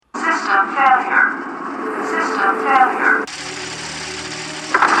System failure. System failure.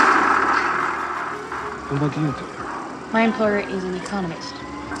 What do you do? My employer is an economist.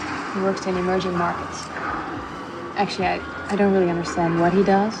 He works in emerging markets. Actually, I don't really understand what he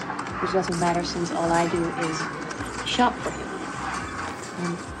does, which doesn't matter since all I do is shop for him.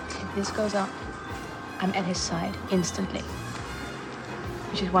 And if this goes up, I'm at his side instantly.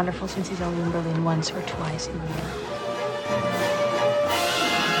 Which is wonderful since he's only in Berlin once or twice a year.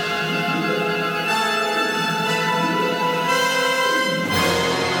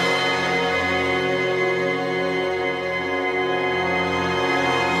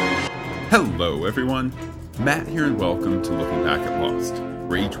 Hello everyone, Matt here and welcome to Looking Back at Lost,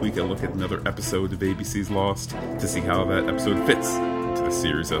 where each week I look at another episode of ABC's Lost to see how that episode fits into the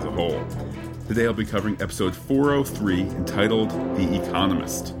series as a whole. Today I'll be covering episode 403 entitled The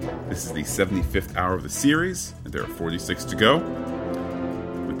Economist. This is the 75th hour of the series, and there are 46 to go.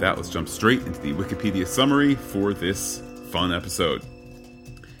 With that, let's jump straight into the Wikipedia summary for this fun episode.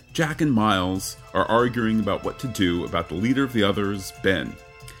 Jack and Miles are arguing about what to do about the leader of the others, Ben,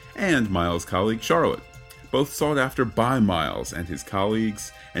 and Miles' colleague Charlotte, both sought after by Miles and his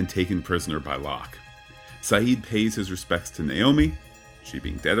colleagues and taken prisoner by Locke. Sayid pays his respects to Naomi, she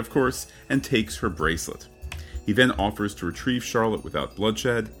being dead of course, and takes her bracelet. He then offers to retrieve Charlotte without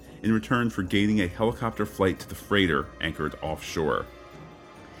bloodshed in return for gaining a helicopter flight to the freighter anchored offshore.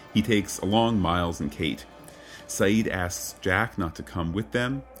 He takes along Miles and Kate. Sayid asks Jack not to come with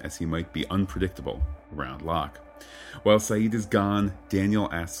them as he might be unpredictable around Locke. While Sayid is gone, Daniel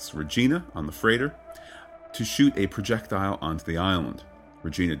asks Regina on the freighter to shoot a projectile onto the island.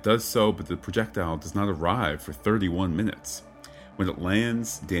 Regina does so, but the projectile does not arrive for 31 minutes. When it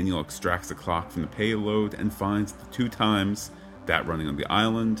lands, Daniel extracts a clock from the payload and finds the 2 times, that running on the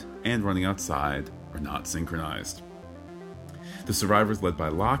island and running outside, are not synchronized. The survivors led by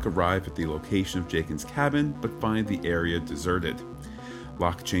Locke arrive at the location of Jaken's cabin, but find the area deserted.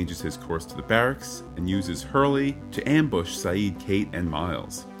 Locke changes his course to the barracks and uses Hurley to ambush Sayid, Kate, and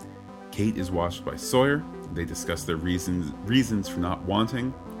Miles. Kate is watched by Sawyer. They discuss their reasons for not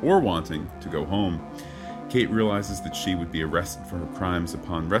wanting to go home. Kate realizes that she would be arrested for her crimes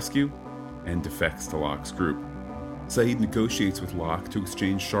upon rescue and defects to Locke's group. Sayid negotiates with Locke to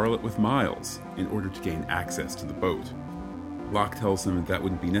exchange Charlotte with Miles in order to gain access to the boat. Locke tells him that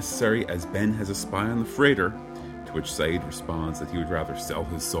wouldn't be necessary as Ben has a spy on the freighter, to which Sayid responds that he would rather sell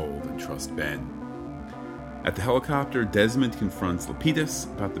his soul than trust Ben. At the helicopter, Desmond confronts Lapidus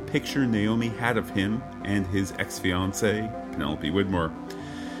about the picture Naomi had of him and his ex-fiancée, Penelope Widmore.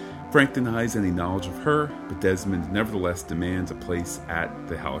 Frank denies any knowledge of her, but Desmond nevertheless demands a place at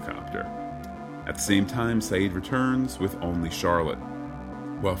the helicopter. At the same time, Sayid returns with only Charlotte.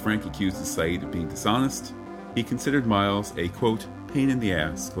 While Frank accuses Sayid of being dishonest, he considered Miles a, quote, pain in the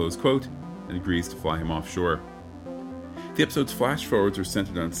ass, close quote, and agrees to fly him offshore. The episode's flash-forwards are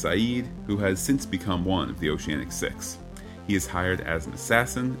centered on Sayid, who has since become one of the Oceanic Six. He is hired as an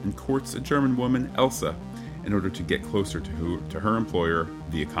assassin and courts a German woman, Elsa, in order to get closer to her employer,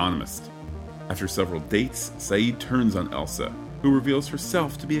 the Economist. After several dates, Sayid turns on Elsa, who reveals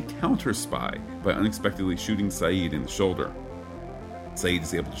herself to be a counter-spy by unexpectedly shooting Sayid in the shoulder. Sayid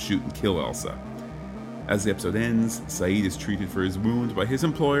is able to shoot and kill Elsa. As the episode ends, Sayid is treated for his wound by his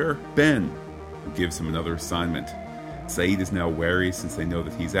employer, Ben, who gives him another assignment. Sayid is now wary since they know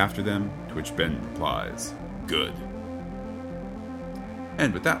that he's after them, to which Ben replies, good.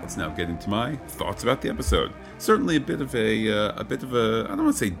 And with that, let's now get into my thoughts about the episode. Certainly a bit of a I don't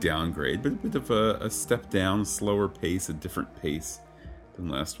want to say downgrade, but a bit of a step down, a slower pace, a different pace than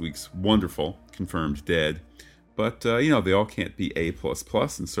last week's wonderful Confirmed Dead. But, they all can't be A++,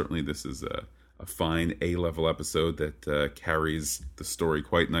 and certainly this is a fine A-level episode that carries the story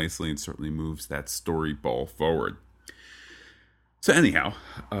quite nicely and certainly moves that story ball forward. So anyhow,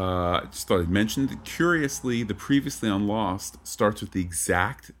 I just thought I'd mention that curiously, the previously on Lost starts with the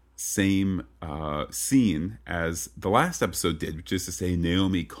exact same scene as the last episode did, which is to say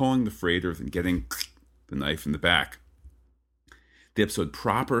Naomi calling the freighter and getting the knife in the back. The episode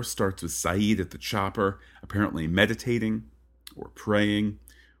proper starts with Sayid at the chopper, apparently meditating or praying,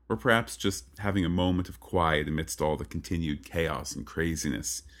 or perhaps just having a moment of quiet amidst all the continued chaos and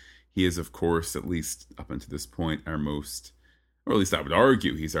craziness. He is, of course, at least up until this point, our most... or at least I would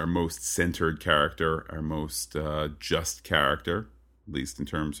argue he's our most centered character, our most just character, at least in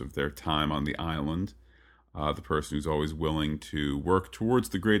terms of their time on the island. The person who's always willing to work towards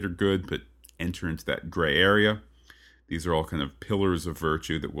the greater good, but enter into that gray area. These are all kind of pillars of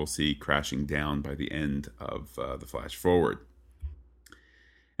virtue that we'll see crashing down by the end of the flash forward.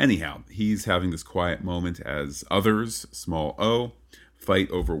 Anyhow, he's having this quiet moment as others, small o, fight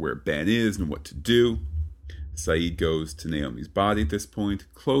over where Ben is and what to do. Sayid goes to Naomi's body at this point,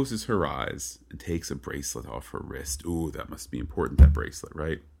 closes her eyes, and takes a bracelet off her wrist. Ooh, that must be important, that bracelet,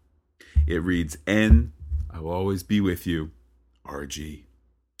 right? It reads, N, I will always be with you, RG.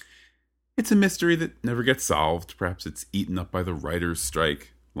 It's a mystery that never gets solved. Perhaps it's eaten up by the writer's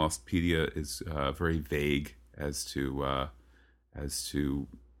strike. Lostpedia is very vague as to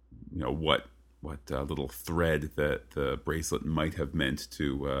what little thread that the bracelet might have meant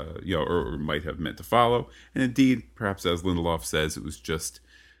to or might have meant to follow. And indeed, perhaps as Lindelof says, it was just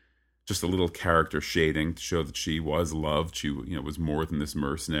a little character shading to show that she was loved. She was more than this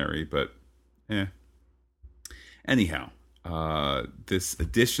mercenary. But anyhow, this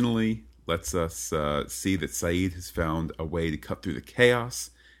additionally lets us see that Sayid has found a way to cut through the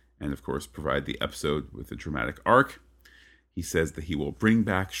chaos and, of course, provide the episode with a dramatic arc. He says that he will bring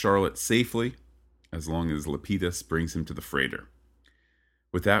back Charlotte safely as long as Lapidus brings him to the freighter.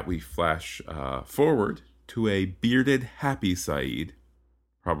 With that, we flash forward to a bearded, happy Sayid.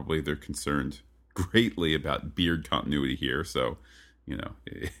 Probably they're concerned greatly about beard continuity here. So,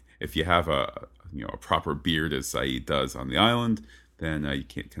 if you have a proper beard as Sayid does on the island, then you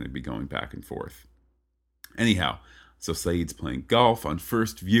can't kind of be going back and forth. Anyhow, so Sayid's playing golf on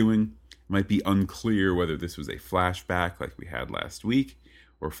first viewing. It might be unclear whether this was a flashback like we had last week,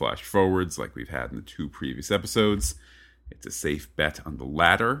 or flash forwards like we've had in the 2 previous episodes. It's a safe bet on the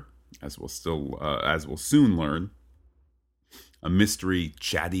latter, as we'll soon learn. A mystery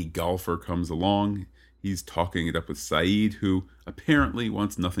chatty golfer comes along. He's talking it up with Sayid, who apparently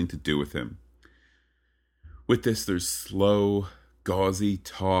wants nothing to do with him. With this, there's slow, gauzy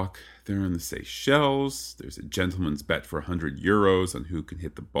talk. They're in the Seychelles. There's a gentleman's bet for €100 on who can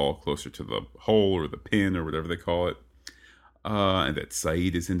hit the ball closer to the hole or the pin or whatever they call it. And that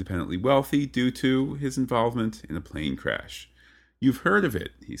Sayid is independently wealthy due to his involvement in a plane crash. You've heard of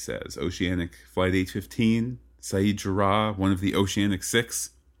it, he says. Oceanic Flight 815, Sayid Jarrah, one of the Oceanic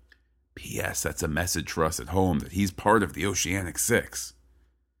Six. P.S. That's a message for us at home that he's part of the Oceanic Six.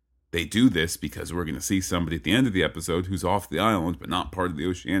 They do this because we're going to see somebody at the end of the episode who's off the island but not part of the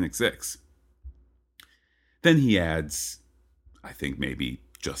Oceanic Six. Then he adds, I think maybe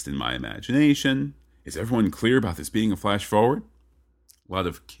just in my imagination, is everyone clear about this being a flash forward? A lot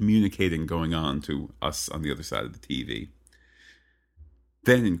of communicating going on to us on the other side of the TV.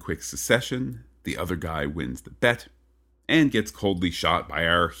 Then in quick succession, the other guy wins the bet and gets coldly shot by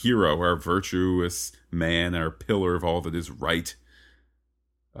our hero, our virtuous man, our pillar of all that is right,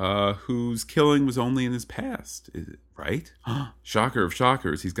 whose killing was only in his past. Is it right? Shocker of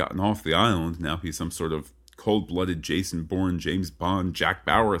shockers, he's gotten off the island. Now he's some sort of cold-blooded Jason Bourne, James Bond, Jack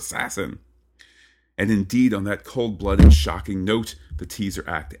Bauer assassin. And indeed, on that cold-blooded, shocking note, the teaser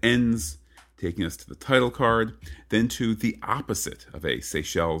act ends, taking us to the title card, then to the opposite of a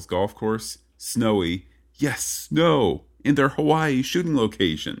Seychelles golf course, snowy, yes, snow, in their Hawaii shooting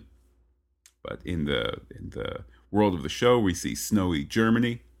location. But in the world of the show, we see snowy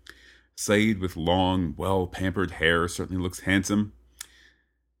Germany. Sayid with long, well-pampered hair certainly looks handsome.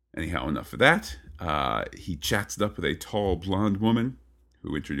 Anyhow, enough of that. He chats it up with a tall, blonde woman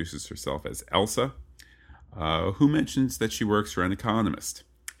who introduces herself as Elsa, who mentions that she works for an economist.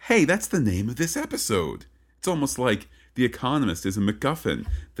 Hey, that's the name of this episode. It's almost like The Economist is a MacGuffin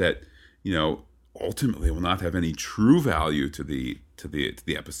that, ultimately will not have any true value to the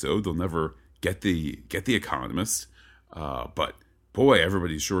episode. They'll never get the Economist, but boy,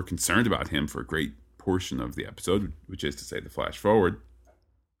 everybody's sure concerned about him for a great portion of the episode, which is to say the flash forward.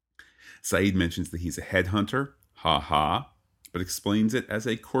 Sayid mentions that he's a headhunter, but explains it as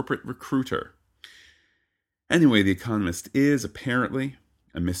a corporate recruiter. Anyway, the Economist is apparently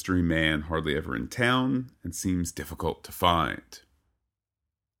a mystery man hardly ever in town and seems difficult to find.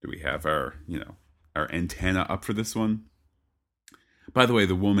 Do we have our antenna up for this one? By the way,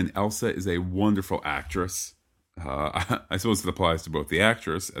 the woman Elsa is a wonderful actress. I suppose it applies to both the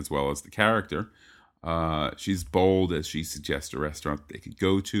actress as well as the character. She's bold as she suggests a restaurant they could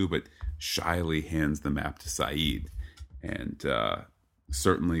go to, but shyly hands the map to Sayid. And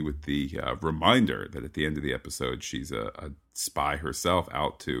certainly with the reminder that at the end of the episode, she's a spy herself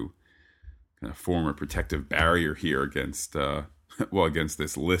out to kind of form a protective barrier here against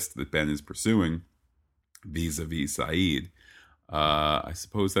this list that Ben is pursuing vis-a-vis Sayid. I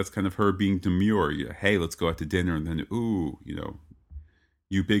suppose that's kind of her being demure. Hey, let's go out to dinner, and then,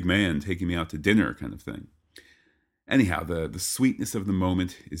 you big man taking me out to dinner kind of thing. Anyhow, the sweetness of the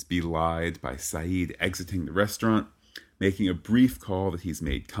moment is belied by Sayid exiting the restaurant, making a brief call that he's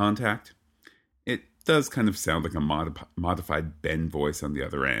made contact. It does kind of sound like a modified Ben voice on the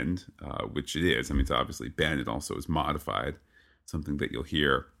other end, which it is. I mean, it's obviously Ben. It also is modified. something that you'll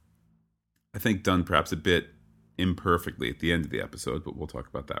hear, I think, done perhaps a bit imperfectly at the end of the episode, but we'll talk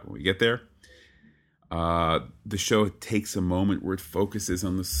about that when we get there. The show takes a moment where it focuses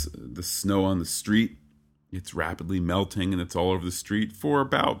on the snow on the street. It's rapidly melting, and it's all over the street for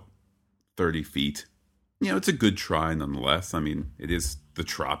about 30 feet. It's a good try nonetheless. I mean, it is the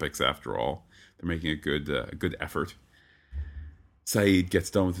tropics after all. They're making a good effort. Sayid gets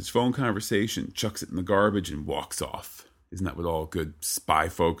done with his phone conversation, chucks it in the garbage, and walks off. Isn't that what all good spy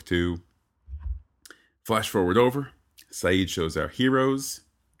folk do? Flash forward over. Sayid shows our heroes,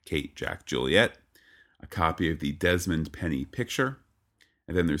 Kate, Jack, Juliet, a copy of the Desmond Penny picture.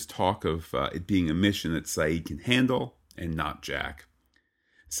 And then there's talk of it being a mission that Sayid can handle and not Jack.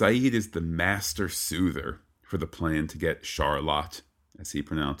 Sayid is the master soother for the plan to get Charlotte, as he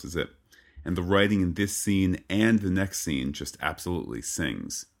pronounces it. And the writing in this scene and the next scene just absolutely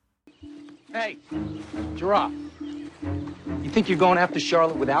sings. Hey, Giraffe. You think you're going after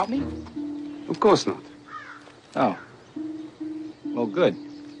Charlotte without me? Of course not. Oh. Well, good.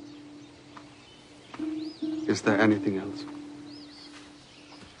 Is there anything else?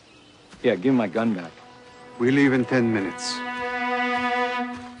 Yeah, give my gun back. We leave in 10 minutes.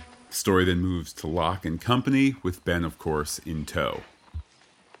 The story then moves to Locke and company, with Ben, of course, in tow.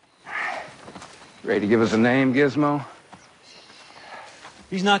 Ready to give us a name, Gizmo?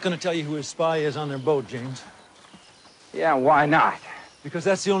 He's not going to tell you who his spy is on their boat, James. Yeah, why not? Because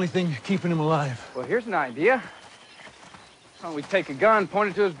that's the only thing keeping him alive. Well, here's an idea. Why don't we take a gun, point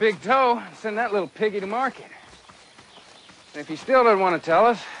it to his big toe, and send that little piggy to market? And if he still doesn't want to tell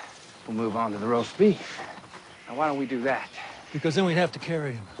us, we'll move on to the roast beef. Now, why don't we do that? Because then we'd have to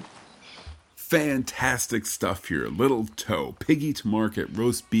carry him. Fantastic stuff here. Little toe, piggy to market,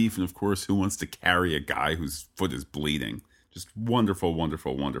 roast beef, and of course, who wants to carry a guy whose foot is bleeding? Just wonderful,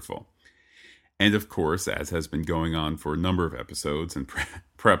 wonderful, wonderful. And of course, as has been going on for a number of episodes and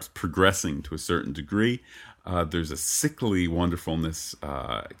perhaps progressing to a certain degree, there's a sickly wonderfulness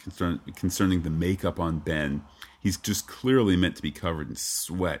concerning the makeup on Ben. He's just clearly meant to be covered in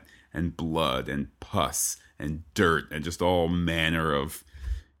sweat and blood and pus and dirt and just all manner of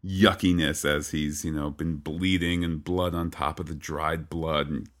yuckiness as he's, been bleeding and blood on top of the dried blood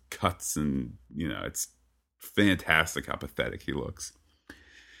and cuts and, it's fantastic how pathetic he looks.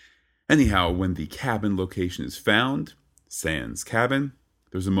 Anyhow, when the cabin location is found, Sans cabin,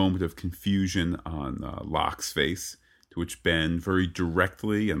 there's a moment of confusion on Locke's face, to which Ben very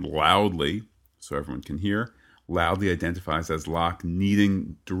directly and loudly, so everyone can hear, loudly identifies as Locke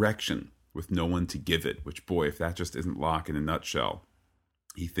needing direction with no one to give it, which, boy, if that just isn't Locke in a nutshell.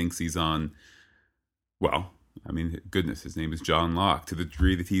 He thinks he's on, well, I mean, goodness, his name is John Locke. To the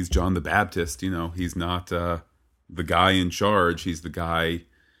degree that he's John the Baptist, he's not the guy in charge. He's the guy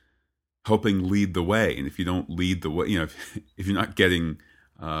helping lead the way. And if you don't lead the way, if you're not getting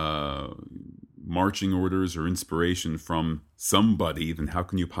marching orders or inspiration from somebody, then how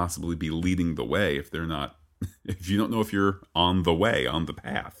can you possibly be leading the way if they're not, if you don't know if you're on the way, on the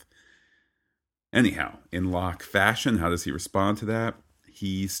path? Anyhow, in Locke fashion, how does he respond to that?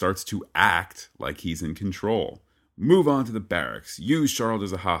 He starts to act like he's in control. Move on to the barracks. Use Charlotte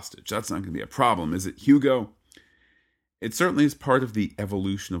as a hostage. That's not going to be a problem, is it, Hugo? It certainly is part of the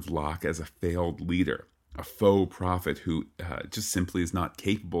evolution of Locke as a failed leader, a faux prophet who just simply is not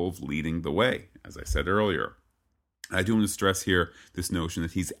capable of leading the way, as I said earlier. I do want to stress here this notion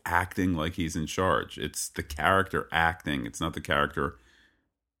that he's acting like he's in charge. It's the character acting. It's not the character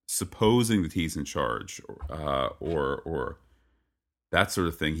supposing that he's in charge or that sort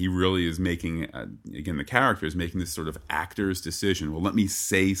of thing. He really is making, again, the character is making this sort of actor's decision. Well, let me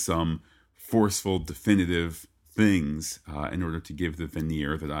say some forceful, definitive things in order to give the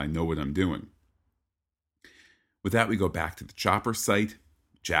veneer that I know what I'm doing. With that, we go back to the chopper site.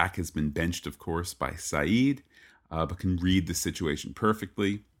 Jack has been benched, of course, by Sayid, but can read the situation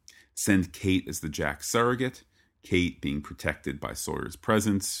perfectly. Send Kate as the Jack surrogate, Kate being protected by Sawyer's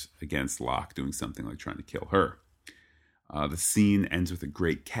presence against Locke doing something like trying to kill her. The scene ends with a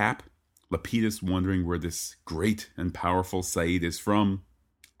great cap. Lapidus wondering where this great and powerful Sayid is from.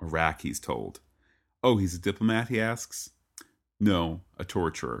 Iraq, he's told. Oh, he's a diplomat, he asks. No, a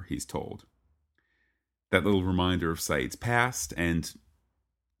torturer, he's told. That little reminder of Sayid's past and,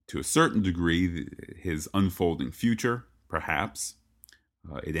 to a certain degree, his unfolding future, perhaps.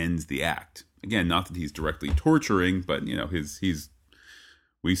 It ends the act. Again, not that he's directly torturing, but,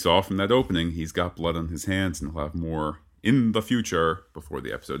 we saw from that opening, he's got blood on his hands and he'll have more in the future before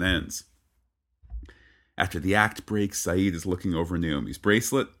the episode ends. After the act breaks, Sayid is looking over Naomi's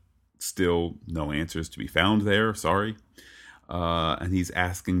bracelet. Still no answers to be found there, sorry. And he's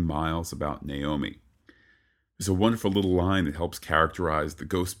asking Miles about Naomi. There's a wonderful little line that helps characterize the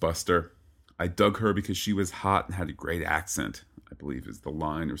Ghostbuster. I dug her because she was hot and had a great accent, I believe is the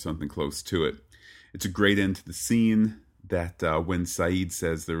line, or something close to it. It's a great end to the scene that when Saeed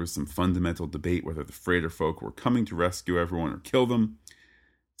says there was some fundamental debate whether the freighter folk were coming to rescue everyone or kill them,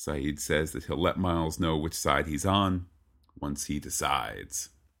 Saeed says that he'll let Miles know which side he's on once he decides.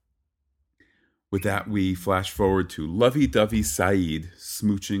 With that, we flash forward to lovey-dovey Saeed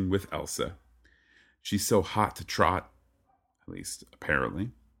smooching with Elsa. She's so hot to trot, at least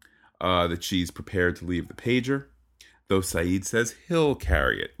apparently, that she's prepared to leave the pager, though Saeed says he'll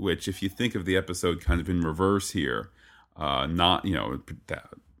carry it, which, if you think of the episode kind of in reverse here, not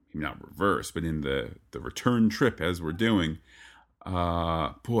reverse, but in the return trip as we're doing,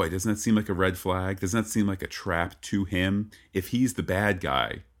 boy, doesn't that seem like a red flag? Doesn't that seem like a trap to him? If he's the bad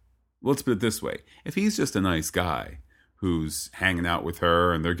guy, let's put it this way, if he's just a nice guy who's hanging out with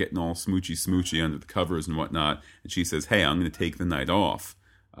her and they're getting all smoochy under the covers and whatnot, and she says, hey, I'm going to take the night off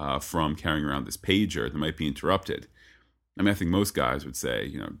from carrying around this pager that might be interrupted. I mean, I think most guys would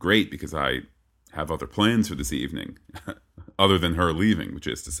say, great, because I have other plans for this evening, other than her leaving, which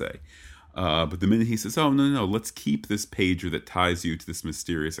is to say. But the minute he says, oh, no, let's keep this pager that ties you to this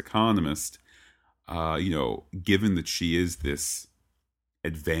mysterious economist, given that she is this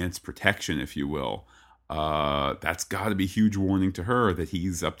advanced protection, if you will, that's got to be a huge warning to her that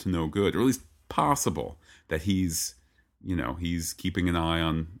he's up to no good, or at least possible that he's keeping an eye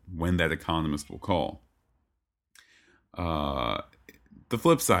on when that economist will call. The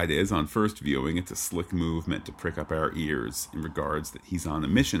flip side is, on first viewing, it's a slick move meant to prick up our ears in regards that he's on a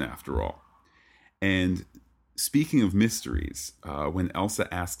mission after all. And speaking of mysteries, when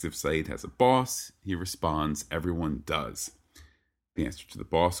Elsa asks if Saeed has a boss, he responds, everyone does. The answer to the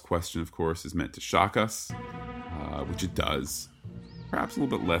boss question, of course, is meant to shock us, which it does. Perhaps a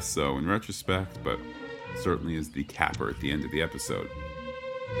little bit less so in retrospect, but certainly is the capper at the end of the episode.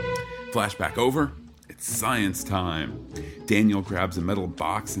 Flashback over. It's science time. Daniel grabs a metal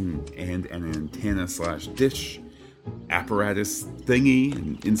box and an antenna/dish apparatus thingy,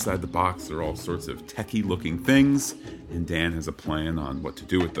 and inside the box there are all sorts of techie-looking things, and Dan has a plan on what to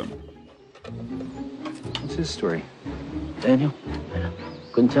do with them. What's his story? Daniel?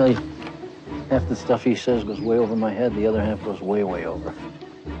 Couldn't tell you. Half the stuff he says goes way over my head, the other half goes way, way over.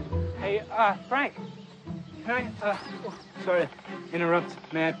 Hey, Frank. Can I, sorry to interrupt,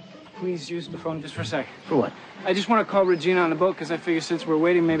 Matt. Please use the phone just for a sec. For what? I just want to call Regina on the boat because I figure since we're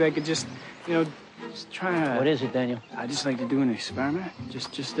waiting, maybe I could just try to... What is it, Daniel? I'd just like to do an experiment.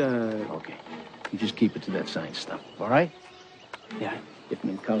 Okay. You just keep it to that science stuff, all right? Yeah. If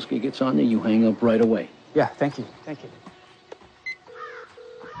Minkowski gets on there, you hang up right away. Yeah, thank you.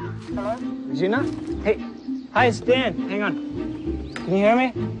 Hello? Regina? Hey. Hi, it's Dan. Hang on. Can you hear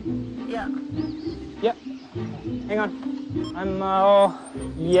me? Yeah. Yep. Hang on.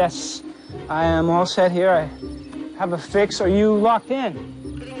 Yes. I am all set here. I have a fix. Are you locked in?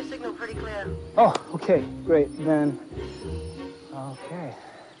 Getting your signal pretty clear. Oh, okay. Great. Then, okay.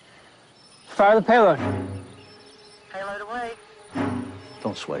 Fire the payload. Payload away.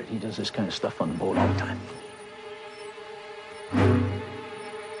 Don't sweat it. He does this kind of stuff on the boat all the time.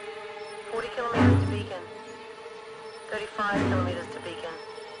 40 kilometers to beacon. 35 kilometers to beacon.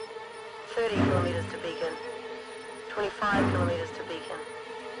 30 kilometers to beacon. 25 kilometers to beacon.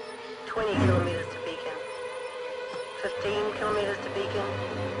 20 kilometers to beacon. 15 kilometers to beacon.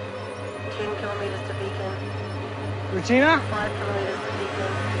 10 kilometers to beacon. Regina? 5 kilometers to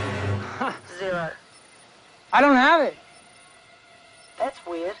beacon. 0. I don't have it. That's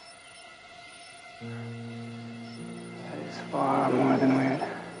weird. That is far more than weird.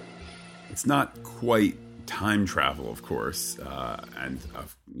 It's not quite time travel, of course, and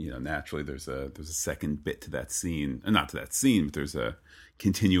naturally there's a second bit to that scene, not to that scene, but there's a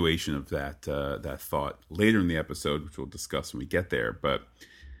continuation of that thought later in the episode, which we'll discuss when we get there. But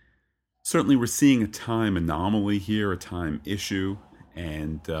certainly we're seeing a time anomaly here, a time issue,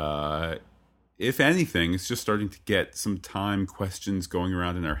 and if anything, it's just starting to get some time questions going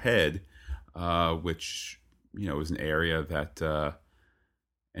around in our head, which is an area that the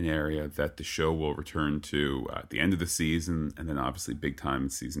show will return to at the end of the season, and then obviously big time in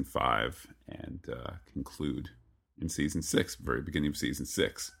season 5, and conclude in season 6, very beginning of season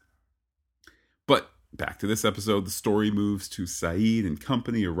 6. But back to this episode, the story moves to Saeed and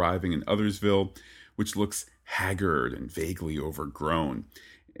company arriving in Othersville, which looks haggard and vaguely overgrown.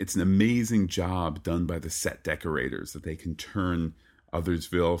 It's an amazing job done by the set decorators that they can turn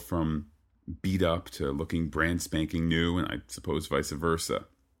Othersville from beat up to looking brand spanking new, and I suppose vice versa.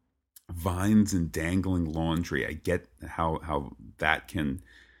 Vines and dangling laundry. I get how that can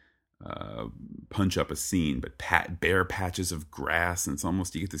punch up a scene, but bare patches of grass, and it's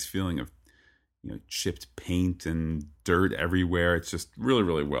almost, you get this feeling of, chipped paint and dirt everywhere. It's just really,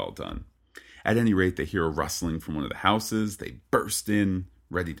 really well done. At any rate, they hear a rustling from one of the houses. They burst in,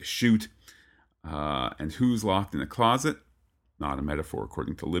 ready to shoot. And who's locked in a closet? Not a metaphor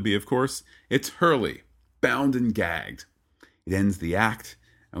according to Libby, of course. It's Hurley, bound and gagged. It ends the act,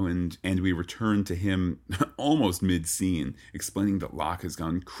 and we return to him almost mid-scene, explaining that Locke has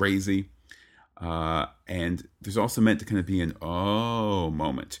gone crazy. And there's also meant to kind of be an oh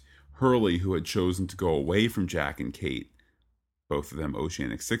moment. Hurley, who had chosen to go away from Jack and Kate, both of them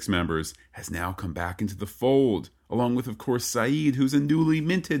Oceanic 6 members, has now come back into the fold, along with, of course, Sayid, who's a newly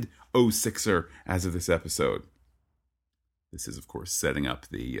minted 06er as of this episode. This is, of course, setting up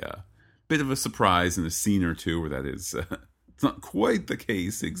the bit of a surprise in a scene or two where that is it's not quite the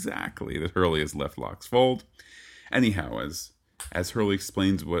case exactly that Hurley has left Locke's fold. Anyhow, as Hurley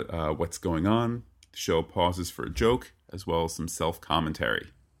explains what's going on, the show pauses for a joke as well as some self-commentary.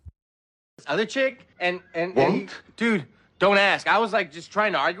 Other chick and he, dude, don't ask. I was like just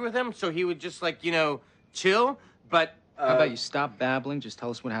trying to argue with him so he would just like, chill, but how about you stop babbling, just tell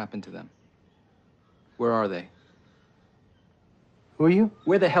us what happened to them. Where are they? Who are you?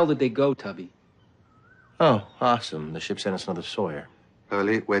 Where the hell did they go, Tubby? Oh, awesome. The ship sent us another Sawyer.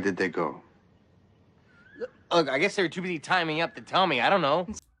 Hurley, where did they go? Look, I guess they were too busy timing up to tell me. I don't know.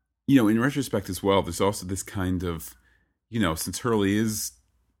 In retrospect as well, there's also this kind of, since Hurley is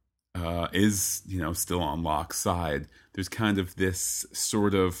still on Locke's side, there's kind of this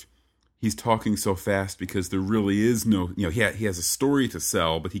sort of, he's talking so fast because there really is no, he has a story to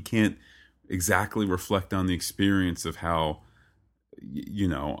sell, but he can't exactly reflect on the experience of how,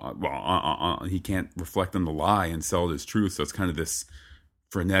 he can't reflect on the lie and sell it as truth. So it's kind of this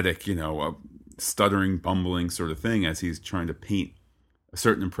frenetic, stuttering, bumbling sort of thing as he's trying to paint a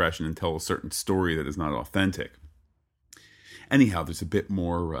certain impression and tell a certain story that is not authentic. Anyhow, there's a bit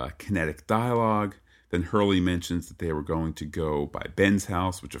more kinetic dialogue. Then Hurley mentions that they were going to go by Ben's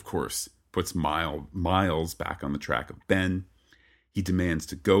house, which of course puts Miles back on the track of Ben. He demands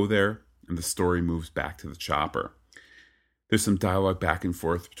to go there, and the story moves back to the chopper. There's some dialogue back and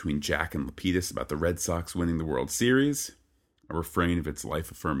forth between Jack and Lapidus about the Red Sox winning the World Series, a refrain of its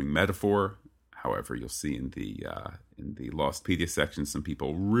life-affirming metaphor. However, you'll see in the Lostpedia section, some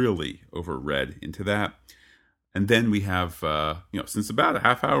people really overread into that. And then we have, since about a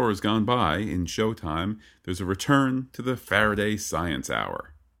half hour has gone by in showtime, there's a return to the Faraday Science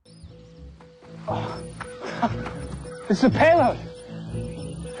Hour. Oh, it's the payload.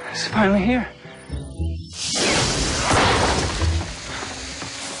 It's finally here.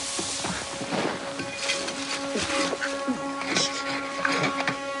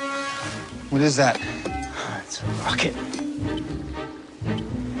 What is that? It's a rocket.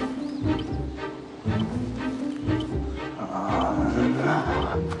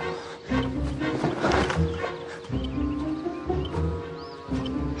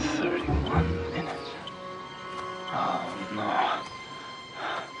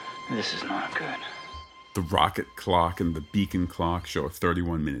 This is not good. The rocket clock and the beacon clock show a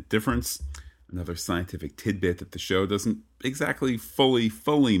 31-minute difference. Another scientific tidbit that the show doesn't exactly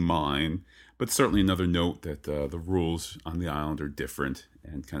fully mine, but certainly another note that the rules on the island are different,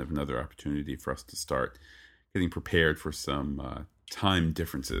 and kind of another opportunity for us to start getting prepared for some time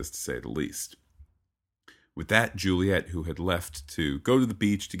differences, to say the least. With that, Juliet, who had left to go to the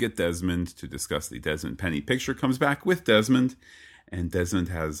beach to get Desmond to discuss the Desmond Penny picture, comes back with Desmond, and Desmond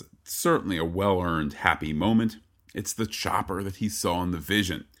has certainly a well-earned happy moment. It's the chopper that he saw in the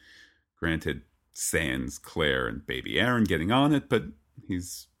vision. Granted, sans Claire and baby Aaron getting on it, but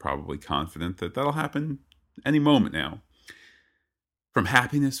he's probably confident that that'll happen any moment now. From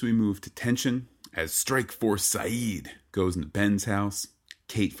happiness, we move to tension as Strike Force Sayid goes into Ben's house.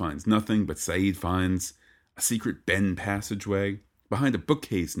 Kate finds nothing, but Sayid finds a secret Ben passageway behind a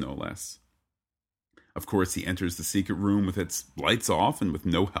bookcase, no less. Of course, he enters the secret room with its lights off and with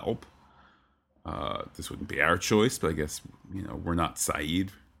no help. This wouldn't be our choice, but I guess, we're not Sayid.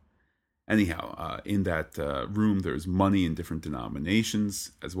 Anyhow, in that room, there's money in different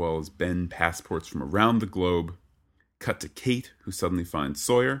denominations, as well as Ben passports from around the globe. Cut to Kate, who suddenly finds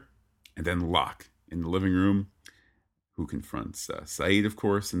Sawyer, and then Locke in the living room, who confronts Sayid, of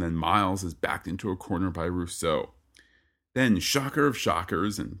course, and then Miles is backed into a corner by Rousseau. Then, shocker of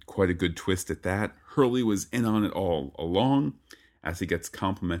shockers, and quite a good twist at that, Hurley was in on it all along, as he gets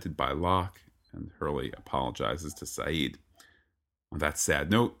complimented by Locke, and Hurley apologizes to Sayid. On that sad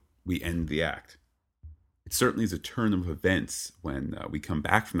note, we end the act. It certainly is a turn of events when we come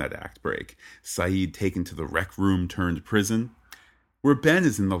back from that act break. Sayid taken to the rec room turned prison. where Ben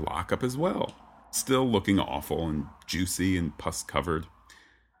is in the lockup as well, still looking awful and juicy and pus-covered.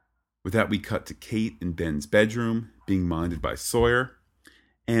 With that, we cut to Kate in Ben's bedroom, being minded by Sawyer.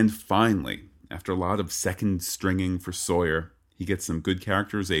 And finally, after a lot of second stringing for Sawyer, he gets some good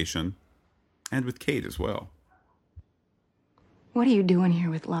characterization, and with Kate as well. What are you doing here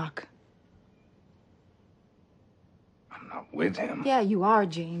with Locke? I'm not with him. Yeah, you are,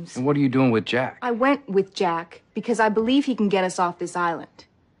 James. And what are you doing with Jack? I went with Jack because I believe he can get us off this island.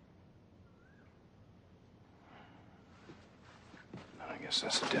 I guess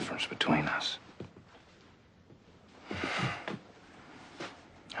that's the difference between us.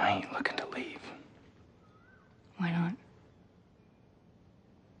 I ain't looking to leave. Why not?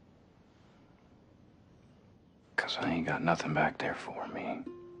 Because I ain't got nothing back there for me. And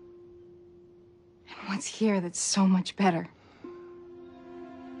what's here that's so much better?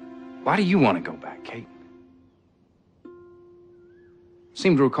 Why do you want to go back, Kate?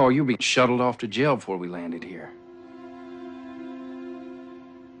 Seem to recall you being shuttled off to jail before we landed here.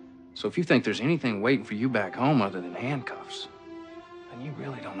 So if you think there's anything waiting for you back home other than handcuffs, then you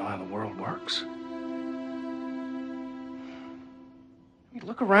really don't know how the world works. I mean,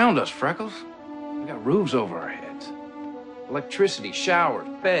 look around us, Freckles. We got roofs over our heads. Electricity, showers,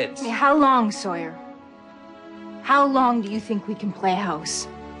 beds. Hey, how long, Sawyer? How long do you think we can play house?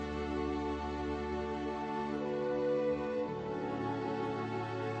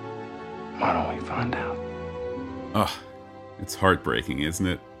 Why don't we find out? Ugh, it's heartbreaking, isn't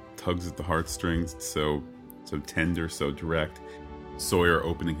it? Tugs at the heartstrings, it's so tender, so direct. Sawyer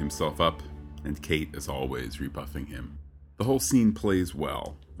opening himself up, and Kate, as always, rebuffing him. The whole scene plays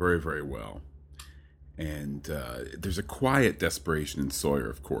well, very, very well. And there's a quiet desperation in Sawyer,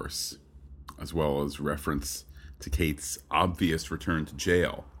 of course, as well as reference to Kate's obvious return to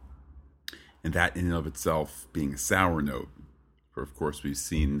jail. And that in and of itself being a sour note, for of course we've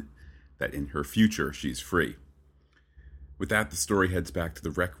seen that in her future she's free. With that, the story heads back to the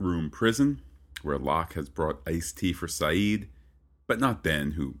Rec Room prison, where Locke has brought iced tea for Saeed, but not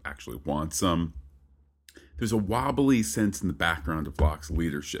Ben, who actually wants some. There's a wobbly sense in the background of Locke's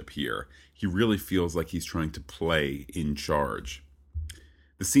leadership here. He really feels like he's trying to play in charge.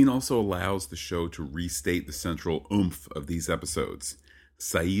 The scene also allows the show to restate the central oomph of these episodes.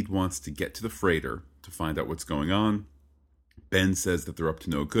 Saeed wants to get to the freighter to find out what's going on. Ben says that they're up to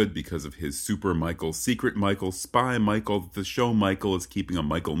no good because of his Super Michael, Secret Michael, Spy Michael, that the show Michael is keeping a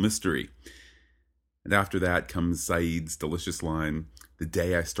Michael mystery. And after that comes Saeed's delicious line, "The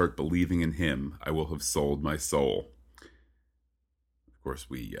day I start believing in him, I will have sold my soul." Of course,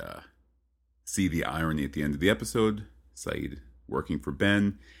 we see the irony at the end of the episode, Saeed working for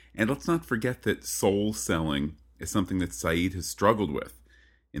Ben. And let's not forget that soul selling is something that Saeed has struggled with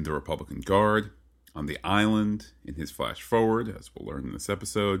in the Republican Guard, on the island, in his flash forward, as we'll learn in this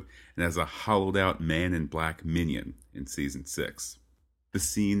episode, and as a hollowed-out Man in Black minion in Season 6. The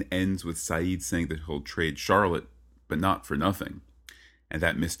scene ends with Saeed saying that he'll trade Charlotte, but not for nothing. And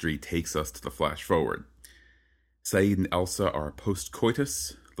that mystery takes us to the flash forward. Saeed and Elsa are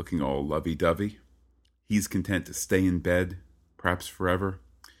post-coitus, looking all lovey-dovey. He's content to stay in bed, perhaps forever,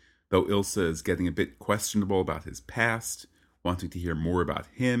 though Ilsa is getting a bit questionable about his past, wanting to hear more about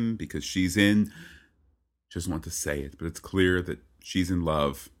him because she's in... She doesn't want to say it, but it's clear that she's in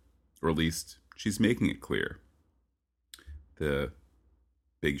love, or at least she's making it clear. The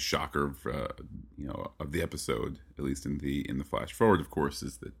big shocker of the episode, at least in the flash forward, of course,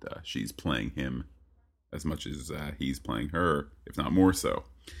 is that she's playing him as much as he's playing her, if not more so.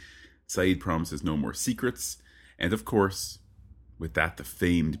 Saeed promises no more secrets, and of course, with that, the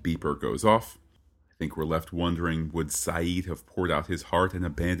famed beeper goes off. I think we're left wondering, would Saeed have poured out his heart and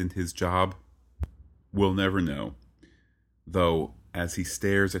abandoned his job? We'll never know. Though, as he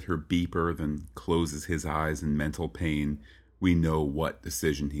stares at her beeper, then closes his eyes in mental pain, we know what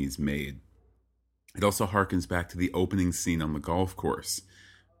decision he's made. It also harkens back to the opening scene on the golf course,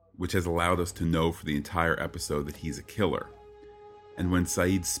 which has allowed us to know for the entire episode that he's a killer. And when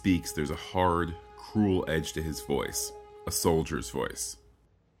Saeed speaks, there's a hard, cruel edge to his voice, a soldier's voice.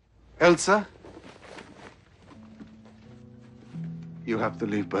 Elsa? You have to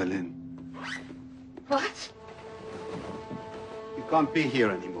leave Berlin. What? You can't be here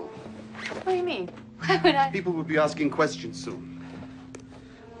anymore. What do you mean? Why would I? People will be asking questions soon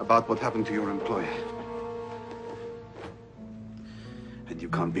about what happened to your employer. And you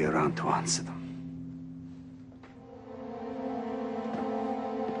can't be around to answer them.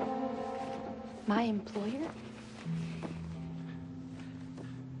 My employer?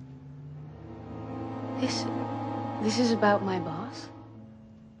 This is about my boss?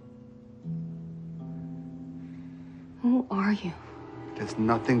 Who are you? has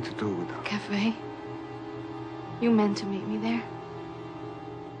nothing to do with her. Cafe. You meant to meet me there.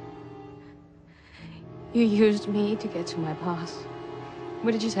 You used me to get to my boss.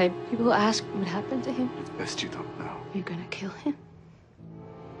 What did you say? People ask what happened to him. It's best you don't know. You're gonna kill him?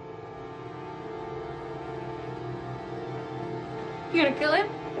 You're gonna kill him?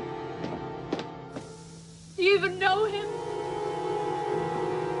 Do you even know him?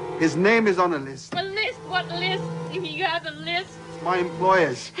 His name is on a list. A list? What list? You have a list? It's my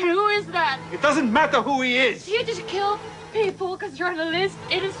employers. And who is that? It doesn't matter who he is. You just kill people because you're on a list?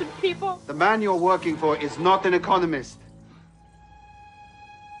 Innocent people? The man you're working for is not an economist.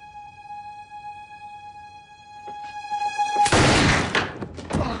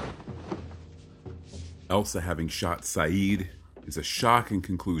 Elsa having shot Saeed is a shocking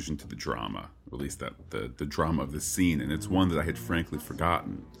conclusion to the drama, or at least the drama of the scene, and it's one that I had frankly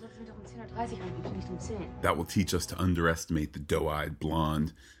forgotten. That will teach us to underestimate the doe-eyed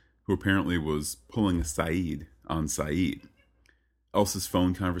blonde, who apparently was pulling a Saeed on Saeed. Elsa's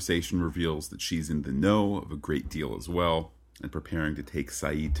phone conversation reveals that she's in the know of a great deal as well, and preparing to take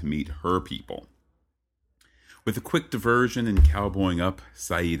Saeed to meet her people. With a quick diversion and cowboying up,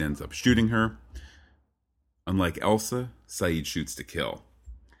 Saeed ends up shooting her. Unlike Elsa, Saeed shoots to kill.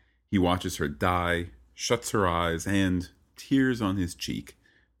 He watches her die, shuts her eyes, and, tears on his cheek,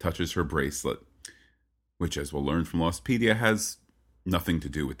 touches her bracelet, which, as we'll learn from Lostpedia, has nothing to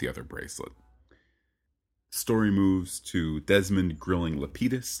do with the other bracelet. The story moves to Desmond grilling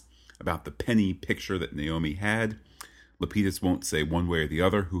Lapidus about the penny picture that Naomi had. Lapidus won't say one way or the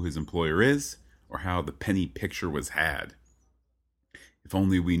other who his employer is, or how the penny picture was had. If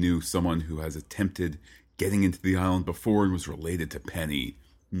only we knew someone who has attempted getting into the island before and was related to Penny.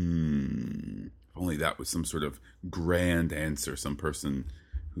 If only that was some sort of grand answer. Some person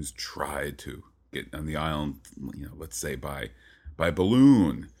who's tried to get on the island, let's say by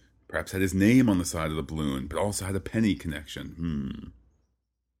balloon. Perhaps had his name on the side of the balloon, but also had a Penny connection.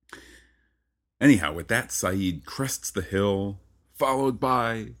 Anyhow, with that, Saeed crests the hill, followed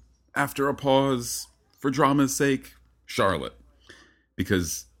by, after a pause, for drama's sake, Charlotte.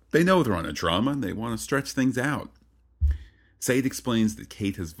 Because they know they're on a drama and they want to stretch things out. Saeed explains that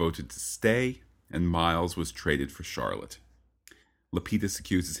Kate has voted to stay and Miles was traded for Charlotte. Lapidus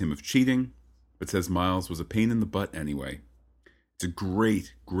accuses him of cheating, but says Miles was a pain in the butt anyway. It's a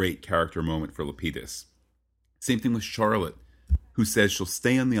great, great character moment for Lapidus. Same thing with Charlotte, who says she'll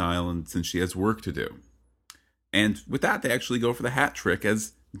stay on the island since she has work to do. And with that, they actually go for the hat trick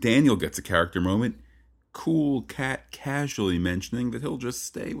as Daniel gets a character moment. Cool Cat casually mentioning that he'll just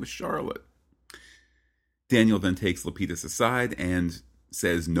stay with Charlotte. Daniel then takes Lapidus aside and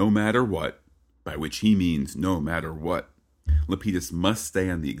says no matter what, by which he means no matter what, Lapidus must stay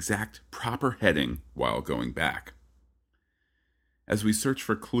on the exact proper heading while going back. As we search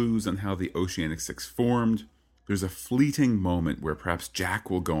for clues on how the Oceanic Six formed, there's a fleeting moment where perhaps Jack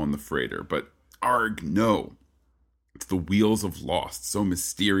will go on the freighter, but arg, no. It's the Wheels of Lost, so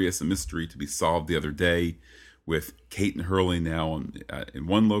mysterious, a mystery to be solved the other day, with Kate and Hurley now in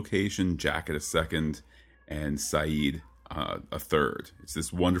one location, Jack at a second, and Saeed a third. It's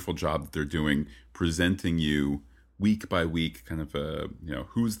this wonderful job that they're doing, presenting you week by week, kind of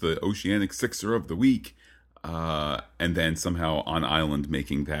who's the Oceanic Sixer of the week, and then somehow on island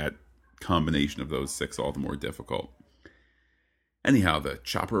making that combination of those six all the more difficult. Anyhow, the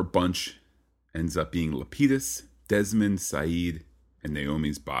Chopper bunch ends up being Lapidus, Desmond, Saeed, and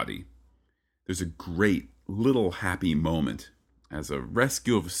Naomi's body. There's a great little happy moment as a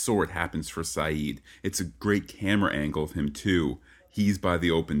rescue of a sort happens for Saeed. It's a great camera angle of him too. He's by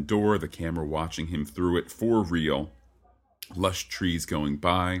the open door, the camera watching him through it for real. Lush trees going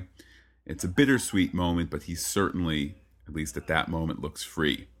by. It's a bittersweet moment, but he certainly, at least at that moment, looks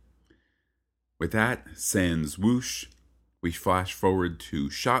free. With that, sans whoosh, we flash forward to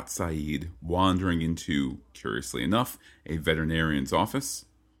Shot Saeed wandering into, curiously enough, a veterinarian's office.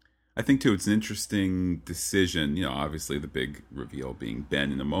 I think, too, it's an interesting decision. Obviously the big reveal being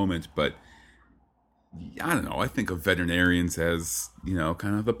Ben in a moment, but I don't know. I think of veterinarians as,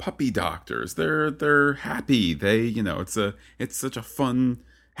 kind of the puppy doctors. They're happy. It's such a fun,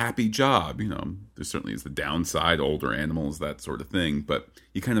 happy job. There certainly is the downside, older animals, that sort of thing. But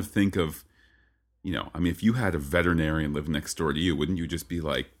you kind of think of, if you had a veterinarian live next door to you, wouldn't you just be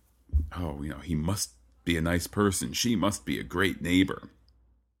like, oh, he must be a nice person. She must be a great neighbor.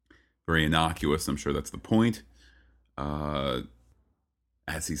 Very innocuous. I'm sure that's the point.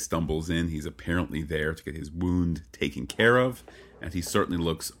 As he stumbles in, he's apparently there to get his wound taken care of, and he certainly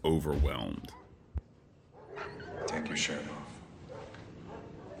looks overwhelmed. Take your shirt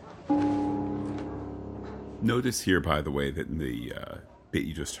off. Notice here, by the way, that in the bit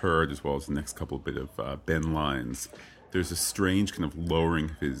you just heard, as well as the next couple bit of Ben lines, there's a strange kind of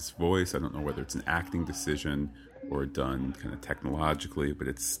lowering of his voice. I don't know whether it's an acting decision or done kind of technologically, but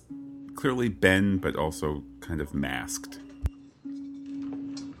it's clearly Ben, but also kind of masked.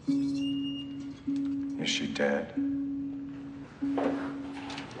 Is she dead?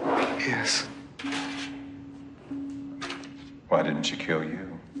 Yes. Why didn't she kill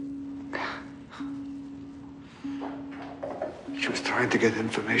you? She was trying to get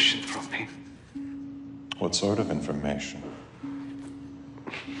information from me. What sort of information?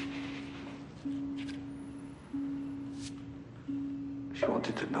 She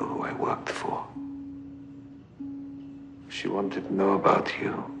wanted to know who I worked for. She wanted to know about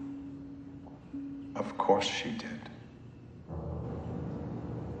you. Of course she did.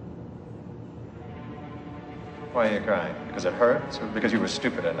 Why are you crying? Because it hurts, or because you were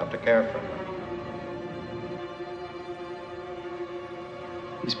stupid enough to care for her?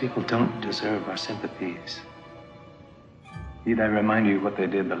 These people don't deserve our sympathies. Need I remind you what they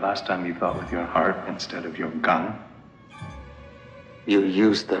did the last time you thought with your heart instead of your gun? You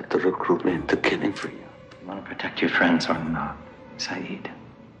used that to recruit me into killing for you. You want to protect your friends or not, Saeed?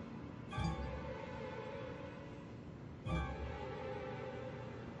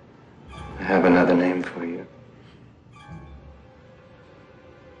 I have another name for you.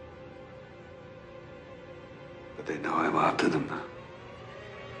 But they know I'm after them now.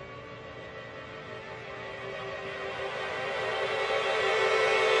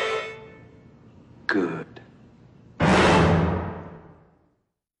 Good.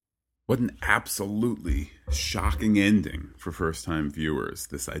 What an absolutely shocking ending for first-time viewers.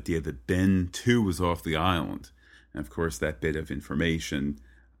 This idea that Ben, too, was off the island. And, of course, that bit of information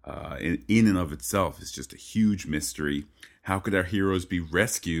in and of itself is just a huge mystery. How could our heroes be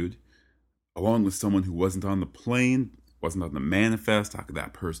rescued along with someone who wasn't on the plane, wasn't on the manifest? How could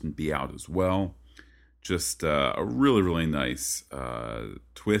that person be out as well? Just a really, really nice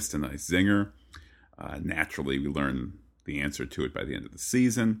twist, a nice zinger. Naturally, we learn the answer to it by the end of the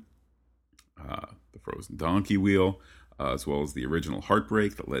season. The frozen donkey wheel, as well as the original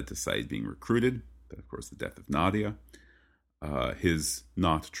heartbreak that led to Saeed being recruited. Then, of course, the death of Nadia. His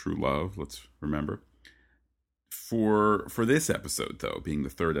not true love, let's remember. For this episode, though, being the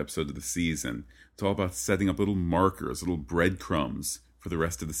third episode of the season, it's all about setting up little markers, little breadcrumbs for the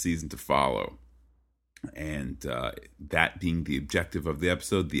rest of the season to follow. And that being the objective of the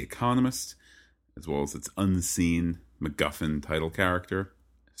episode, The Economist, as well as its unseen MacGuffin title character,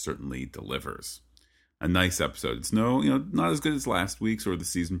 certainly delivers. A nice episode. It's not as good as last week's or the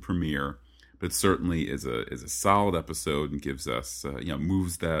season premiere, but it certainly is a solid episode and gives us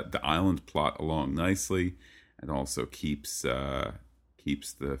moves the island plot along nicely, and also keeps the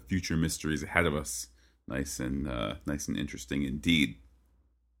future mysteries ahead of us nice and interesting indeed.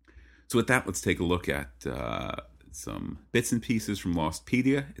 So with that, let's take a look at some bits and pieces from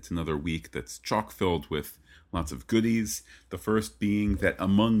Lostpedia. It's another week that's chock-filled with lots of goodies. The first being that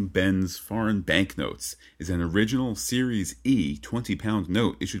among Ben's foreign banknotes is an original Series E 20-pound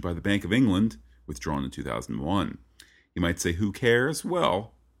note issued by the Bank of England, withdrawn in 2001. You might say, who cares?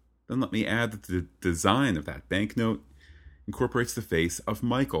 Well, then let me add that the design of that banknote incorporates the face of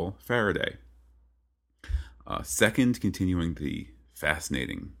Michael Faraday. Second, continuing the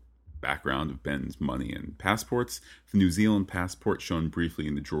fascinating background of Ben's money and passports, the New Zealand passport shown briefly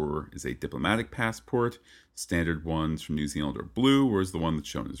in the drawer is a diplomatic passport. Standard ones from New Zealand are blue, whereas the one that's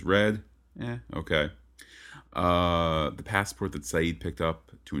shown is red. Okay. The passport that Saeed picked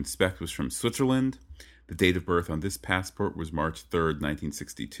up to inspect was from Switzerland. The date of birth on this passport was March 3rd,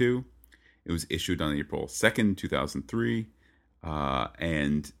 1962. It was issued on April 2nd, 2003.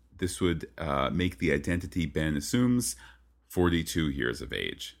 And this would make the identity Ben assumes 42 years of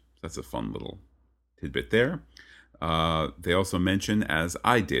age. That's a fun little tidbit there. They also mention, as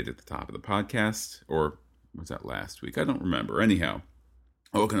I did at the top of the podcast, or was that last week? I don't remember. Anyhow,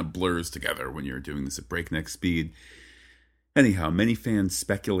 all kind of blurs together when you're doing this at breakneck speed. Anyhow, many fans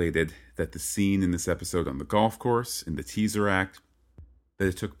speculated that the scene in this episode on the golf course, in the teaser act, that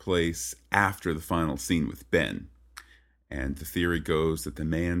it took place after the final scene with Ben. And the theory goes that the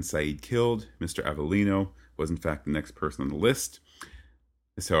man Saeed killed, Mr. Avellino, was in fact the next person on the list.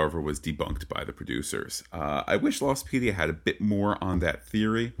 This, however, was debunked by the producers. I wish Lostpedia had a bit more on that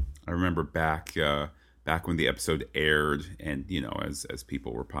theory. I remember back when the episode aired, and as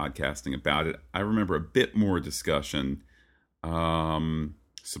people were podcasting about it, I remember a bit more discussion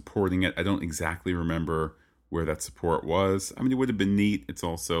supporting it. I don't exactly remember where that support was. I mean, it would have been neat. It's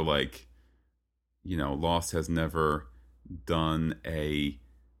also like, Lost has never done a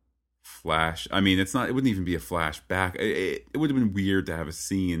flash. I mean, it wouldn't even be a flashback. It would have been weird to have a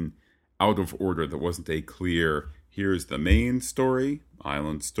scene out of order that wasn't a clear, here's the main story,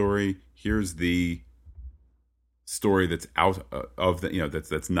 island story, here's the story that's out of the,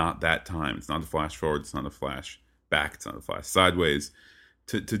 that's not that time. It's not a flash forward, it's not a flash back, it's not a flash sideways.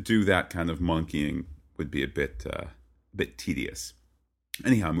 To do that kind of monkeying would be a bit tedious.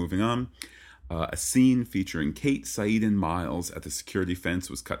 Anyhow, moving on. A scene featuring Kate, Saeed, and Miles at the security fence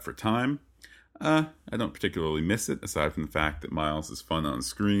was cut for time. I don't particularly miss it, aside from the fact that Miles is fun on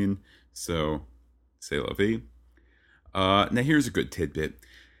screen, so c'est la vie. Now here's a good tidbit.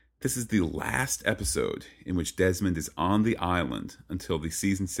 This is the last episode in which Desmond is on the island until the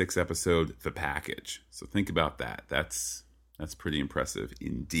season 6 episode, The Package. So think about that. That's pretty impressive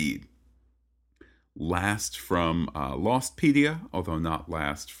indeed. Last from Lostpedia, although not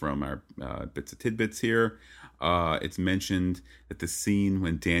last from our bits of tidbits here. It's mentioned that the scene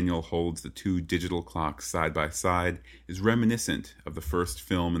when Daniel holds the 2 digital clocks side by side is reminiscent of the first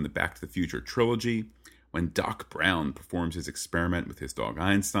film in the Back to the Future trilogy. When Doc Brown performs his experiment with his dog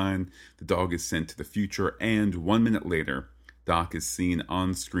Einstein, the dog is sent to the future, and 1 minute later, Doc is seen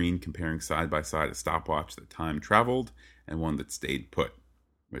on screen comparing side by side a stopwatch that time traveled and one that stayed put.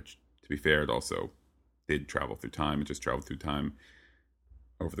 Which, to be fair, it also did travel through time. It just traveled through time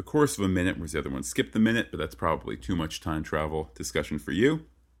over the course of a minute, whereas the other one skipped the minute, but that's probably too much time travel discussion for you.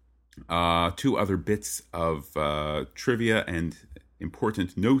 2 other bits of trivia and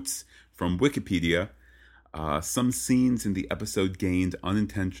important notes from Wikipedia. Some scenes in the episode gained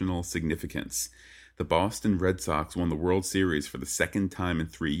unintentional significance. The Boston Red Sox won the World Series for the second time in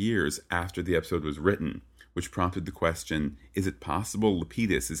 3 years after the episode was written, which prompted the question, is it possible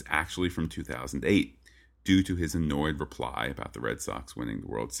Lapidus is actually from 2008? Due to his annoyed reply about the Red Sox winning the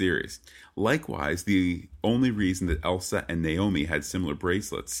World Series. Likewise, the only reason that Elsa and Naomi had similar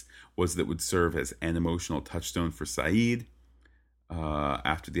bracelets was that it would serve as an emotional touchstone for Saeed.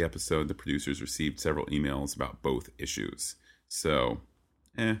 After the episode, the producers received several emails about both issues. So,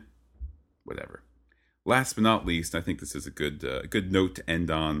 whatever. Last but not least, I think this is a good note to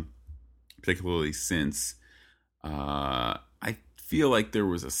end on, particularly since I feel like there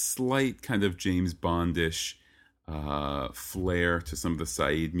was a slight kind of James Bondish flair to some of the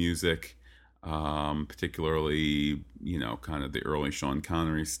Saeed music, particularly, kind of the early Sean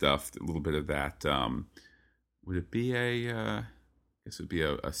Connery stuff, a little bit of that. Would it be I guess it would be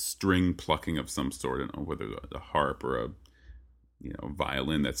a string plucking of some sort. I don't know whether a harp or a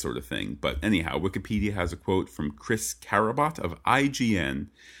violin, that sort of thing. But anyhow, Wikipedia has a quote from Chris Karabot of IGN,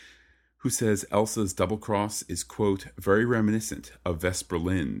 who says Elsa's double cross is, quote, very reminiscent of Vesper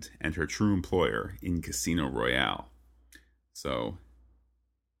Lynd and her true employer in Casino Royale. So,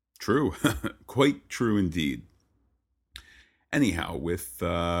 true. Quite true indeed. Anyhow, with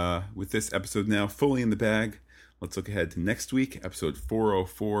this episode now fully in the bag, let's look ahead to next week, episode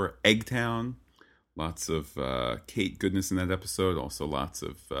 404, Eggtown. Lots of Kate goodness in that episode. Also lots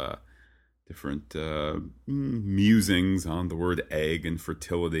of different musings on the word egg and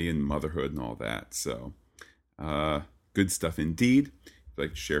fertility and motherhood and all that. So good stuff indeed. If you'd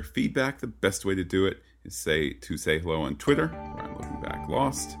like to share feedback, the best way to do it is say hello on Twitter, where I'm Looking Back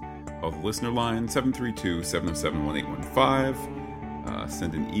Lost. Call the listener line, 732-707-1815.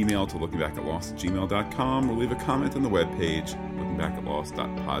 Send an email to lookingbackatlost@gmail.com or leave a comment on the webpage,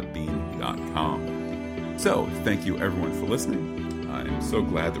 lookingbackatlost.podbean.com. So, thank you everyone for listening. I'm so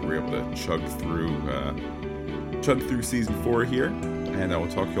glad that we're able to chug through season 4 here, and I will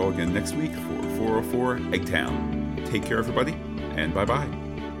talk to you all again next week for 404 Eggtown. Take care, everybody, and bye-bye.